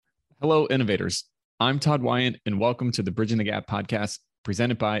Hello, innovators. I'm Todd Wyant, and welcome to the Bridging the Gap podcast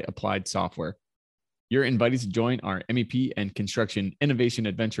presented by Applied Software. You're invited to join our MEP and construction innovation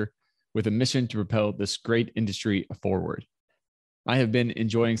adventure with a mission to propel this great industry forward. I have been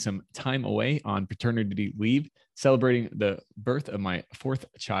enjoying some time away on paternity leave, celebrating the birth of my fourth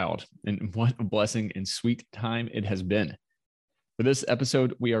child, and what a blessing and sweet time it has been. For this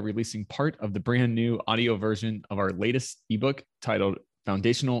episode, we are releasing part of the brand new audio version of our latest ebook titled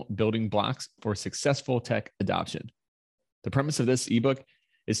Foundational Building Blocks for Successful Tech Adoption. The premise of this ebook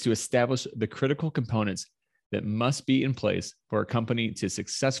is to establish the critical components that must be in place for a company to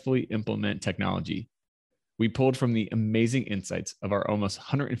successfully implement technology. We pulled from the amazing insights of our almost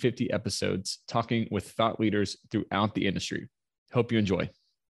 150 episodes talking with thought leaders throughout the industry. Hope you enjoy.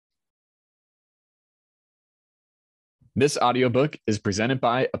 This audiobook is presented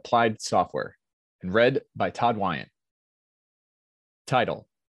by Applied Software and read by Todd Wyant. Title: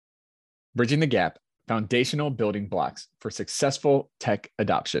 Bridging the Gap, Foundational Building Blocks for Successful Tech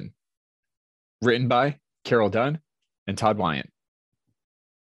Adoption. Written by Carol Dunn and Todd Wyant.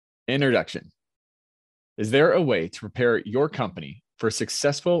 Introduction. Is there a way to prepare your company for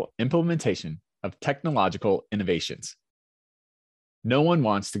successful implementation of technological innovations? No one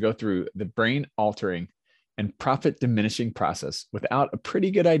wants to go through the brain-altering and profit-diminishing process without a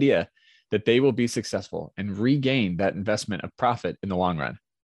pretty good idea that they will be successful and regain that investment of profit in the long run.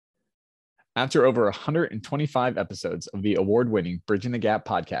 After over 125 episodes of the award-winning Bridging the Gap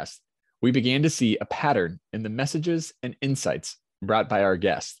podcast, we began to see a pattern in the messages and insights brought by our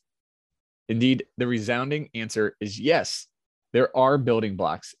guests. Indeed, the resounding answer is yes, there are building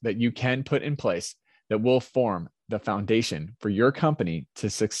blocks that you can put in place that will form the foundation for your company to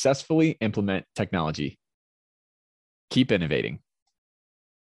successfully implement technology. Keep innovating.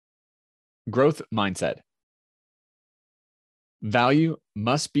 Growth mindset. Value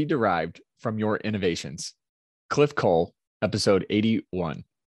must be derived from your innovations. Cliff Cole, episode 81.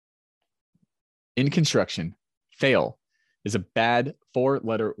 In construction, fail is a bad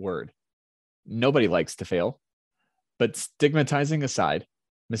four-letter word. Nobody likes to fail, but stigmatizing aside,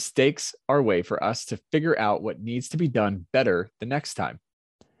 mistakes are a way for us to figure out what needs to be done better the next time.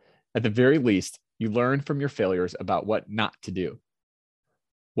 At the very least, you learn from your failures about what not to do.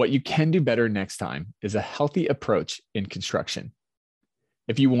 What you can do better next time is a healthy approach in construction.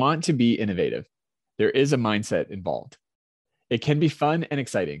 If you want to be innovative, there is a mindset involved. It can be fun and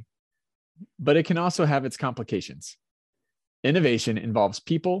exciting, but it can also have its complications. Innovation involves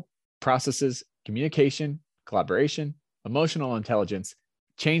people, processes, communication, collaboration, emotional intelligence,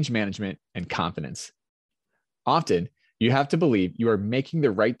 change management, and confidence. Often, you have to believe you are making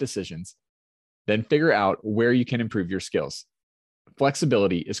the right decisions, then figure out where you can improve your skills.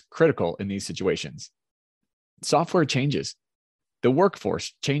 Flexibility is critical in these situations. Software changes. The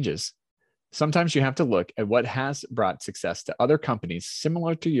workforce changes. Sometimes you have to look at what has brought success to other companies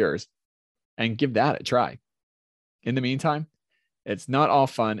similar to yours and give that a try. In the meantime, it's not all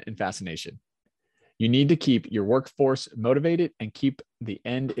fun and fascination. You need to keep your workforce motivated and keep the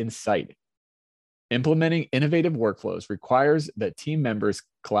end in sight. Implementing innovative workflows requires that team members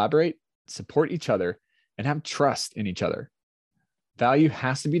collaborate, support each other, and have trust in each other. Value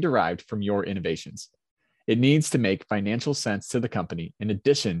has to be derived from your innovations. It needs to make financial sense to the company in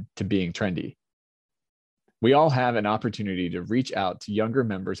addition to being trendy. We all have an opportunity to reach out to younger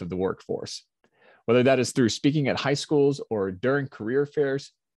members of the workforce. Whether that is through speaking at high schools or during career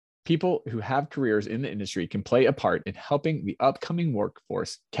fairs, people who have careers in the industry can play a part in helping the upcoming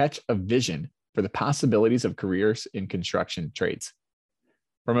workforce catch a vision for the possibilities of careers in construction trades.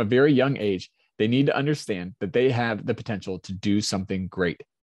 From a very young age, they need to understand that they have the potential to do something great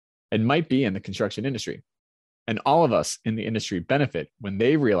and might be in the construction industry. And all of us in the industry benefit when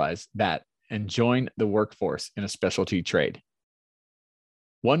they realize that and join the workforce in a specialty trade.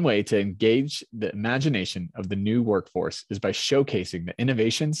 One way to engage the imagination of the new workforce is by showcasing the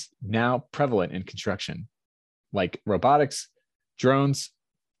innovations now prevalent in construction, like robotics, drones,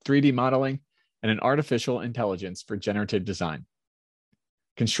 3D modeling, and an artificial intelligence for generative design.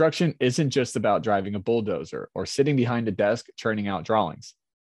 Construction isn't just about driving a bulldozer or sitting behind a desk churning out drawings.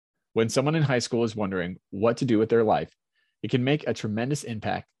 When someone in high school is wondering what to do with their life, it can make a tremendous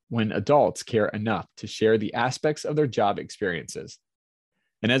impact when adults care enough to share the aspects of their job experiences.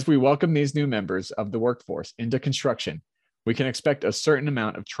 And as we welcome these new members of the workforce into construction, we can expect a certain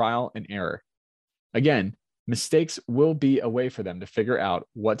amount of trial and error. Again, mistakes will be a way for them to figure out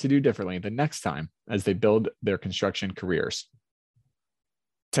what to do differently the next time as they build their construction careers.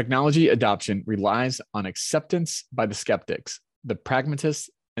 Technology adoption relies on acceptance by the skeptics, the pragmatists,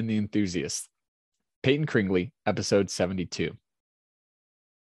 and the enthusiasts. Peyton Kringley, episode 72.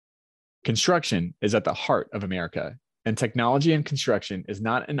 Construction is at the heart of America, and technology in construction is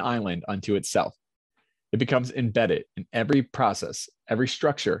not an island unto itself. It becomes embedded in every process, every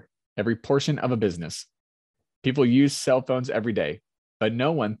structure, every portion of a business. People use cell phones every day, but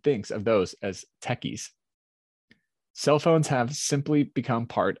no one thinks of those as techies. Cell phones have simply become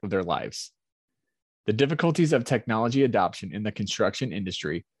part of their lives. The difficulties of technology adoption in the construction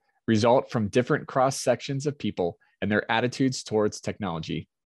industry result from different cross sections of people and their attitudes towards technology,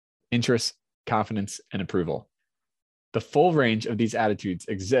 interest, confidence, and approval. The full range of these attitudes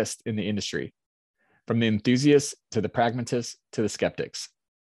exist in the industry, from the enthusiasts to the pragmatists to the skeptics.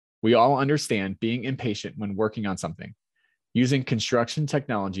 We all understand being impatient when working on something. Using construction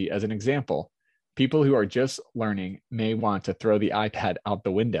technology as an example, people who are just learning may want to throw the iPad out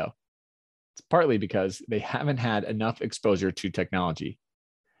the window. It's partly because they haven't had enough exposure to technology.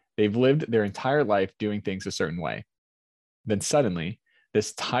 They've lived their entire life doing things a certain way. Then suddenly,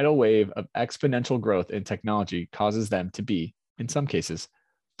 this tidal wave of exponential growth in technology causes them to be, in some cases,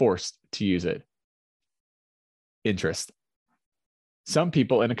 forced to use it. Interest. Some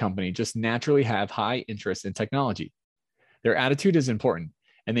people in a company just naturally have high interest in technology. Their attitude is important,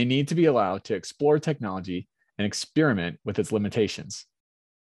 and they need to be allowed to explore technology and experiment with its limitations.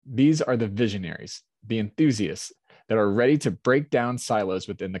 These are the visionaries, the enthusiasts that are ready to break down silos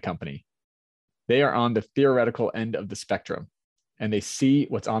within the company. They are on the theoretical end of the spectrum, and they see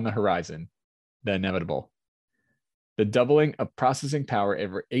what's on the horizon, the inevitable. The doubling of processing power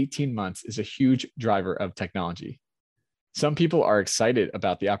every 18 months is a huge driver of technology. Some people are excited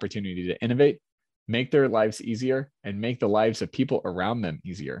about the opportunity to innovate, make their lives easier, and make the lives of people around them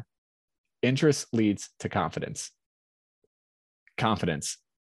easier. Interest leads to confidence. Confidence.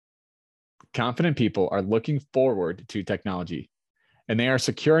 Confident people are looking forward to technology, and they are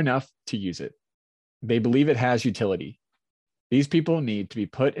secure enough to use it. They believe it has utility. These people need to be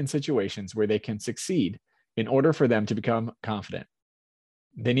put in situations where they can succeed in order for them to become confident.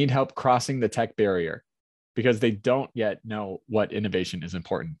 They need help crossing the tech barrier because they don't yet know what innovation is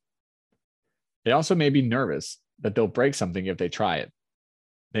important. They also may be nervous that they'll break something if they try it.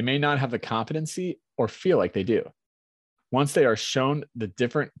 They may not have the competency or feel like they do. Once they are shown the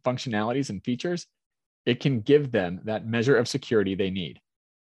different functionalities and features, it can give them that measure of security they need.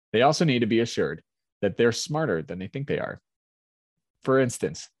 They also need to be assured that they're smarter than they think they are. For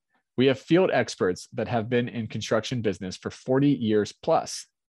instance, we have field experts that have been in construction business for 40 years plus,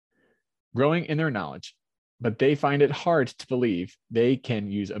 growing in their knowledge, but they find it hard to believe they can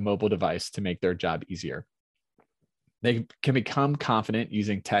use a mobile device to make their job easier. They can become confident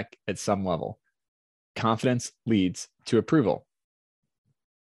using tech at some level. Confidence leads to approval.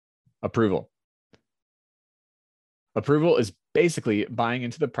 Approval. Approval is basically buying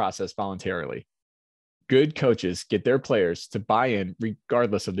into the process voluntarily. Good coaches get their players to buy in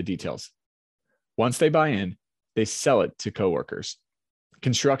regardless of the details. Once they buy in, they sell it to coworkers.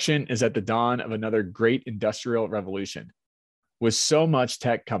 Construction is at the dawn of another great industrial revolution. With so much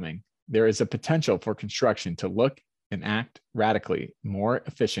tech coming, there is a potential for construction to look and act radically more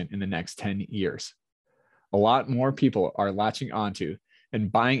efficient in the next 10 years. A lot more people are latching onto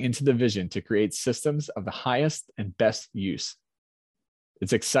and buying into the vision to create systems of the highest and best use.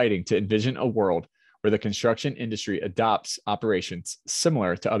 It's exciting to envision a world where the construction industry adopts operations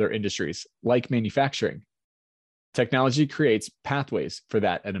similar to other industries, like manufacturing. Technology creates pathways for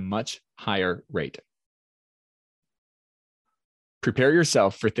that at a much higher rate. Prepare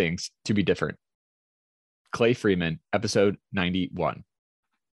yourself for things to be different. Clay Freeman, episode 91.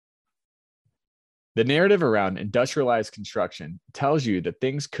 The narrative around industrialized construction tells you that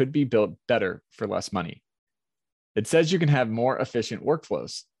things could be built better for less money. It says you can have more efficient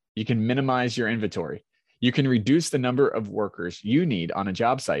workflows. You can minimize your inventory. You can reduce the number of workers you need on a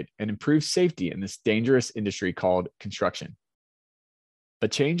job site and improve safety in this dangerous industry called construction.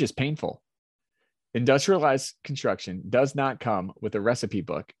 But change is painful. Industrialized construction does not come with a recipe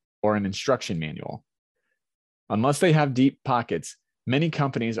book or an instruction manual. Unless they have deep pockets, many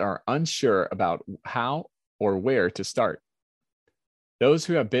companies are unsure about how or where to start. Those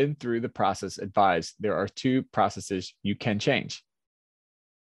who have been through the process advise there are two processes you can change.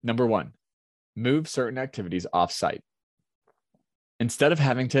 Number one, move certain activities off-site. Instead of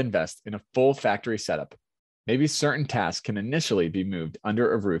having to invest in a full factory setup, maybe certain tasks can initially be moved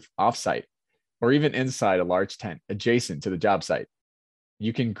under a roof off-site or even inside a large tent adjacent to the job site.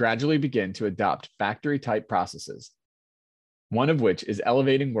 You can gradually begin to adopt factory-type processes, one of which is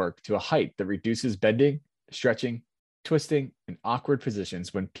elevating work to a height that reduces bending, stretching, twisting, and awkward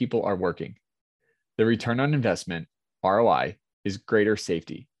positions when people are working. The return on investment, ROI, is greater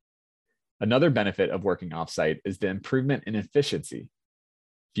safety. Another benefit of working offsite is the improvement in efficiency.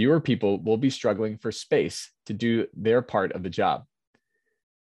 fewer people will be struggling for space to do their part of the job.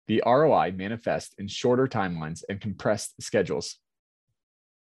 The ROI manifests in shorter timelines and compressed schedules.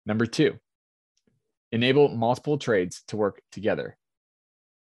 Number 2, enable multiple trades to work together.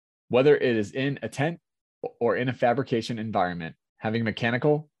 Whether it is in a tent or in a fabrication environment, having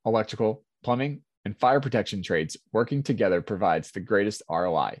mechanical, electrical, plumbing, and fire protection trades working together provides the greatest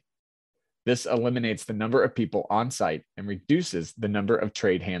ROI. This eliminates the number of people on site and reduces the number of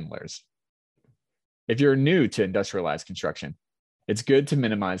trade handlers. If you're new to industrialized construction, it's good to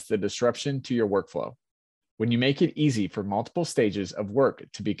minimize the disruption to your workflow. When you make it easy for multiple stages of work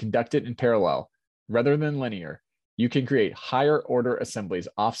to be conducted in parallel rather than linear, you can create higher order assemblies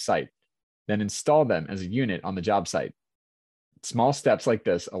off-site, then install them as a unit on the job site. Small steps like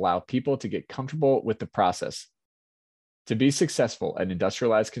this allow people to get comfortable with the process. To be successful at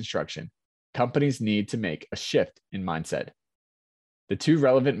industrialized construction, companies need to make a shift in mindset. The 2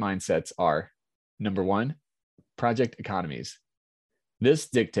 relevant mindsets are, number 1, project economies. This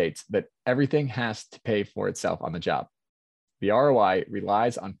dictates that everything has to pay for itself on the job. The ROI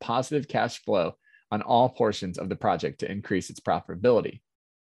relies on positive cash flow on all portions of the project to increase its profitability.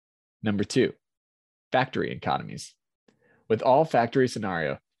 Number 2, factory economies. With all factory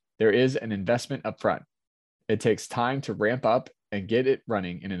scenario, there is an investment upfront. It takes time to ramp up and get it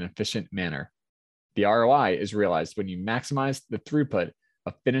running in an efficient manner. The ROI is realized when you maximize the throughput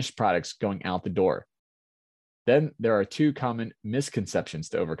of finished products going out the door. Then there are 2 common misconceptions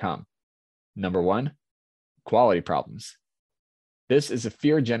to overcome. Number 1, quality problems. This is a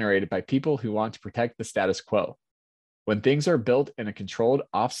fear generated by people who want to protect the status quo. When things are built in a controlled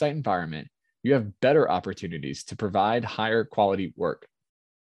off-site environment, you have better opportunities to provide higher quality work.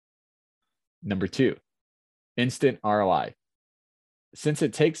 Number 2, instant ROI. Since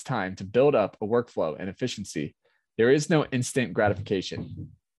it takes time to build up a workflow and efficiency, there is no instant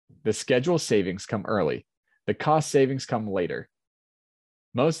gratification. The schedule savings come early. The cost savings come later.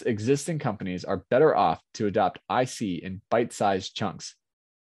 Most existing companies are better off to adopt IC in bite-sized chunks.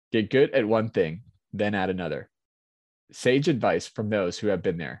 Get good at one thing, then add another. Sage advice from those who have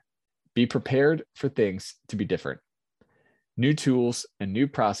been there. Be prepared for things to be different. New tools and new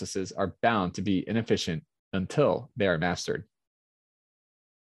processes are bound to be inefficient until they are mastered.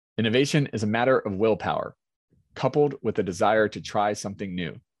 Innovation is a matter of willpower, coupled with a desire to try something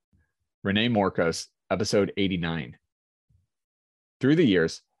new. Rene Morcos, episode 89. Through the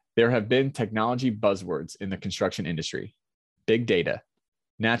years, there have been technology buzzwords in the construction industry: big data,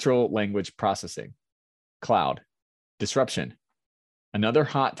 natural language processing, cloud, disruption. Another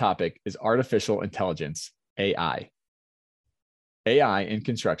hot topic is artificial intelligence, AI. AI in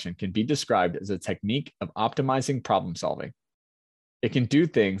construction can be described as a technique of optimizing problem solving. It can do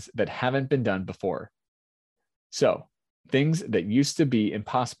things that haven't been done before. So, things that used to be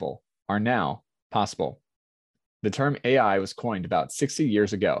impossible are now possible. The term AI was coined about 60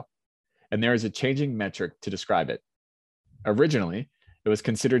 years ago, and there is a changing metric to describe it. Originally, it was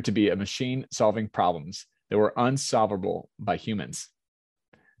considered to be a machine solving problems that were unsolvable by humans.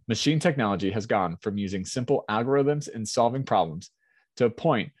 Machine technology has gone from using simple algorithms in solving problems to a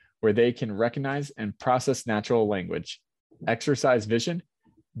point where they can recognize and process natural language, exercise vision,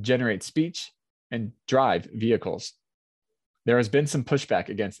 generate speech, and drive vehicles. There has been some pushback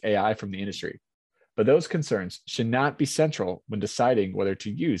against AI from the industry, but those concerns should not be central when deciding whether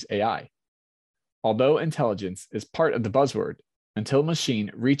to use AI. Although intelligence is part of the buzzword, until a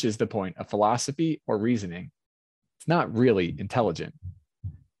machine reaches the point of philosophy or reasoning, it's not really intelligent.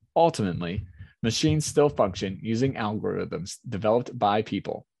 Ultimately, machines still function using algorithms developed by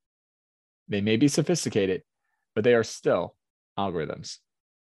people. They may be sophisticated, but they are still algorithms.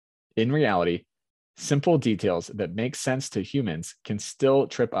 In reality, simple details that make sense to humans can still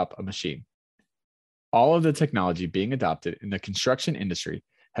trip up a machine. All of the technology being adopted in the construction industry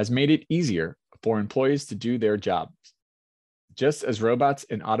has made it easier for employees to do their jobs. Just as robots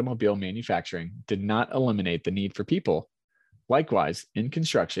in automobile manufacturing did not eliminate the need for people, likewise, in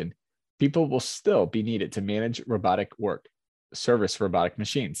construction, people will still be needed to manage robotic work, service robotic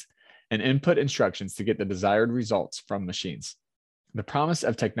machines, and input instructions to get the desired results from machines. The promise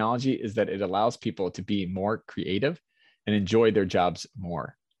of technology is that it allows people to be more creative and enjoy their jobs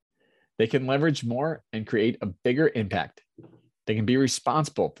more. They can leverage more and create a bigger impact. They can be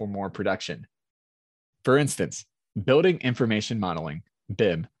responsible for more production. For instance, building information modeling,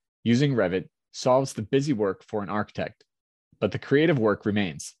 BIM, using Revit solves the busy work for an architect, but the creative work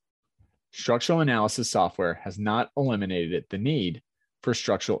remains. Structural analysis software has not eliminated the need for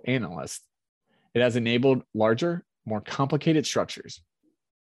structural analysts. It has enabled larger, more complicated structures.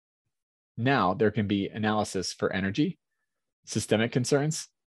 Now there can be analysis for energy, systemic concerns,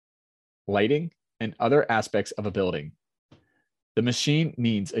 lighting, and other aspects of a building. The machine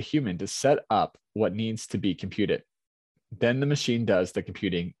needs a human to set up what needs to be computed. Then the machine does the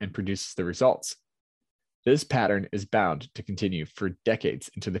computing and produces the results. This pattern is bound to continue for decades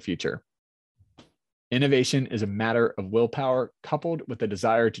into the future. Innovation is a matter of willpower coupled with a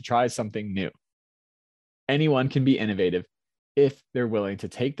desire to try something new. Anyone can be innovative if they're willing to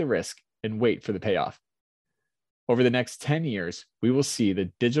take the risk and wait for the payoff. Over the next 10 years, we will see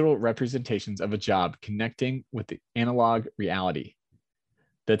the digital representations of a job connecting with the analog reality.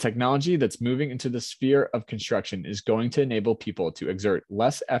 The technology that's moving into the sphere of construction is going to enable people to exert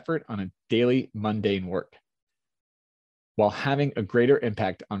less effort on a daily mundane work, while having a greater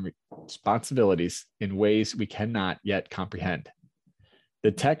impact on responsibilities in ways we cannot yet comprehend.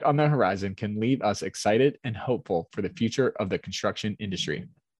 The tech on the horizon can leave us excited and hopeful for the future of the construction industry.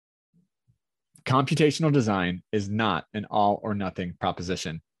 Computational design is not an all or nothing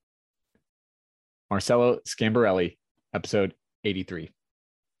proposition. Marcello Sgambarelli, episode 83.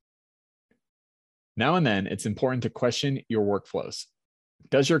 Now and then, it's important to question your workflows.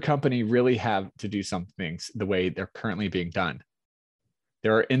 Does your company really have to do some things the way they're currently being done?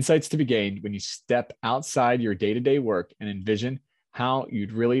 There are insights to be gained when you step outside your day-to-day work and envision how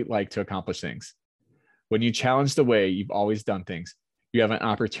you'd really like to accomplish things. When you challenge the way you've always done things, you have an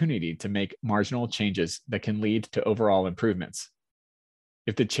opportunity to make marginal changes that can lead to overall improvements.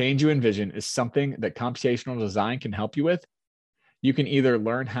 If the change you envision is something that computational design can help you with, you can either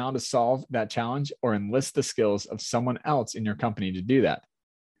learn how to solve that challenge or enlist the skills of someone else in your company to do that.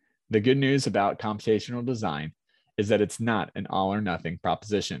 The good news about computational design is that it's not an all or nothing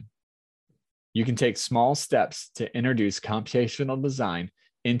proposition. You can take small steps to introduce computational design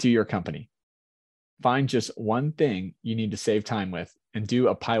into your company. Find just one thing you need to save time with and do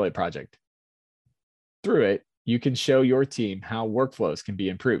a pilot project. Through it, you can show your team how workflows can be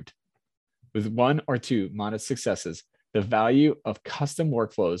improved. With one or two modest successes, the value of custom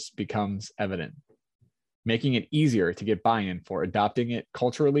workflows becomes evident, making it easier to get buy-in for adopting it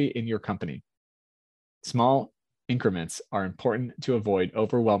culturally in your company. Small increments are important to avoid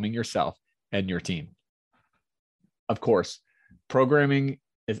overwhelming yourself and your team. Of course, programming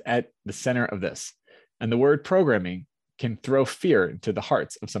is at the center of this, and the word programming can throw fear into the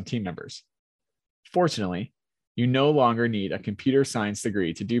hearts of some team members. Fortunately, you no longer need a computer science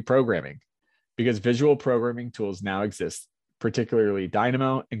degree to do programming, because visual programming tools now exist, particularly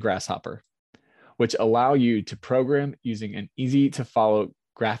Dynamo and Grasshopper, which allow you to program using an easy-to-follow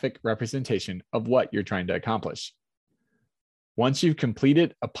graphic representation of what you're trying to accomplish. Once you've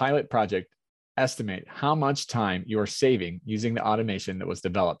completed a pilot project, estimate how much time you are saving using the automation that was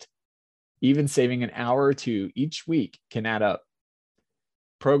developed. Even saving an hour or two each week can add up.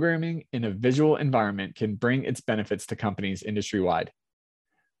 Programming in a visual environment can bring its benefits to companies industry-wide.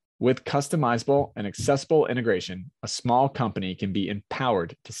 With customizable and accessible integration, a small company can be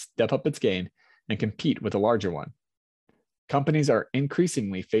empowered to step up its game and compete with a larger one. Companies are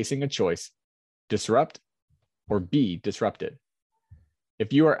increasingly facing a choice: disrupt or be disrupted.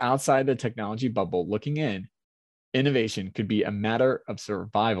 If you are outside the technology bubble looking in, innovation could be a matter of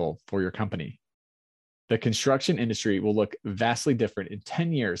survival for your company. The construction industry will look vastly different in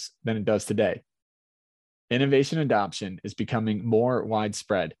 10 years than it does today. Innovation adoption is becoming more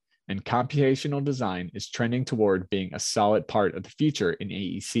widespread, and computational design is trending toward being a solid part of the future in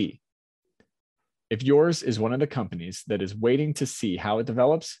AEC. If yours is one of the companies that is waiting to see how it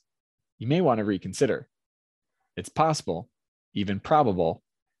develops, you may want to reconsider. It's possible, even probable,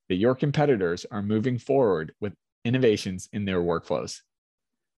 that your competitors are moving forward with innovations in their workflows.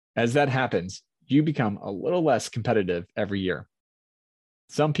 As that happens, you become a little less competitive every year.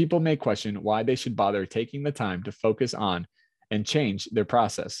 Some people may question why they should bother taking the time to focus on and change their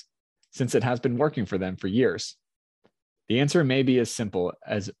process, since it has been working for them for years. The answer may be as simple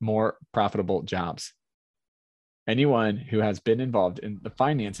as more profitable jobs. Anyone who has been involved in the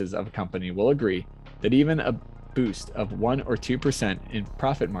finances of a company will agree that even a boost of 1 or 2% in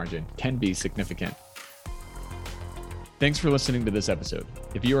profit margin can be significant. Thanks for listening to this episode.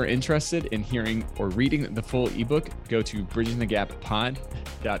 If you are interested in hearing or reading the full ebook, go to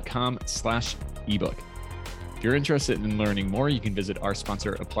bridgingthegappod.com/ebook. If you're interested in learning more, you can visit our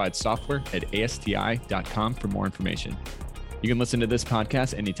sponsor, Applied Software, at ASTI.com for more information. You can listen to this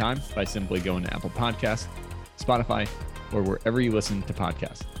podcast anytime by simply going to Apple Podcasts, Spotify, or wherever you listen to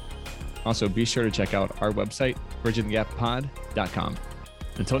podcasts. Also, be sure to check out our website, bridgingthegappod.com.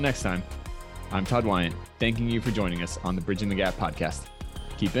 Until next time, I'm Todd Wyant, thanking you for joining us on the Bridging the Gap podcast.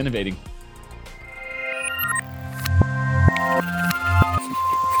 Keep innovating.